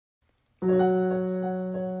When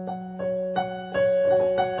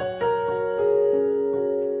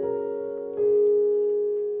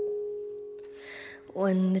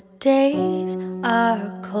the days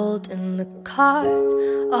are cold and the cards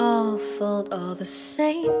all fold, all the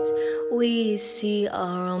saints we see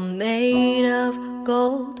are all made of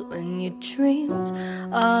gold. When your dreams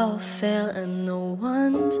all fail and the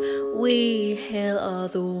ones we hail are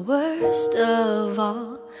the worst of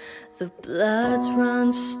all, the bloods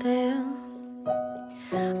run stale.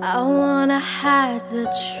 I wanna hide the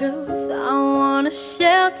truth, I wanna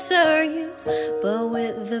shelter you, but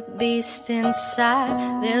with the beast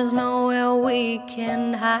inside, there's nowhere we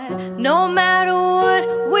can hide. No matter what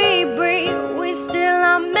we breed, we still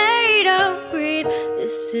are made of greed.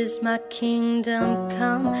 This is my kingdom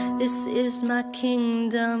come, this is my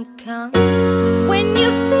kingdom come. When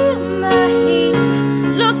you feel my heat,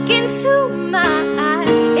 look into my eyes.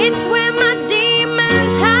 It's where my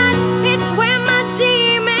demons hide, it's where my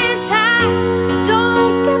demons hide.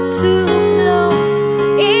 Don't get too close,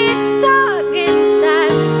 it's dark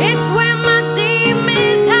inside. It's where my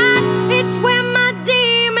demons hide, it's where my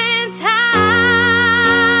demons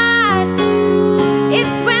hide.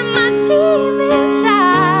 It's where my demons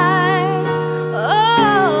hide. Oh,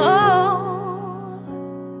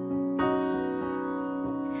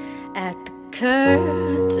 at the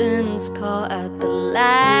curtains call, at the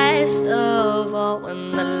last of all,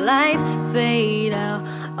 when the lights fade out,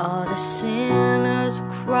 all the sinners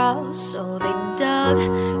crawl. So they dug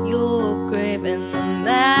your grave and the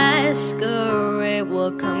masquerade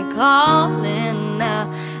will come calling out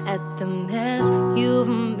at the mess you've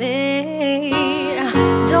made.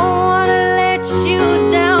 Don't wanna let you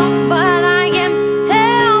down, but I am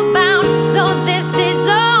hellbound, though this is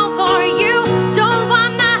all for you. Don't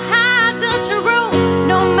wanna hide the truth,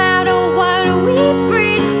 no matter what we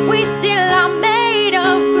breed, we still are made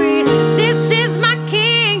of greed. This is my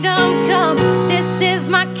kingdom come, this is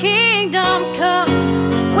my kingdom come.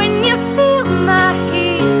 When you feel my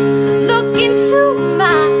heat, look into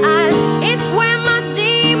my eyes. It's where my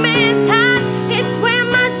demons hide, it's where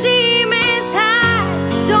my demons hide.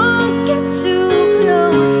 Don't get too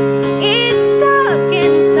close, it's dark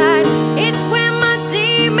inside. It's where my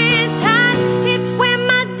demons hide, it's where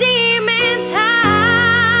my demons hide.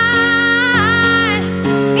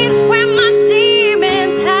 It's where my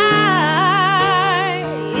demons hide,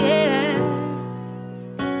 yeah.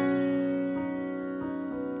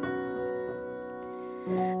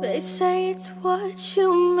 They say it's what you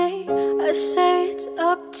make, I say it's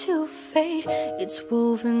up to fate. It's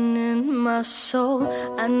woven in my soul,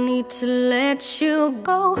 I need to let you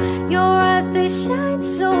go. Your eyes, they shine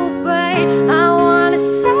so bright, I wanna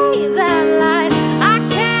say that light. I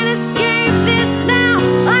can't escape this now,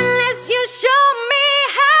 unless you show me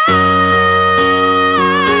how.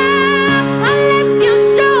 Unless you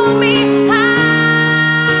show me how.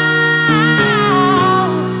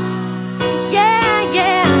 Yeah,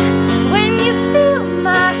 yeah. When you feel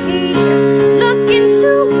my heat, look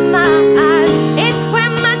into my eyes. It's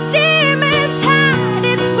where my demons hide,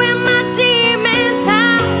 it's where my demons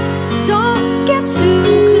hide. Don't get too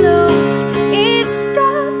close, it's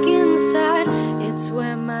dark inside. It's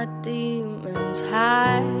where my demons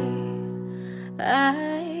hide.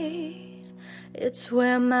 It's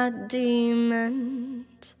where my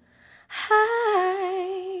demons hide.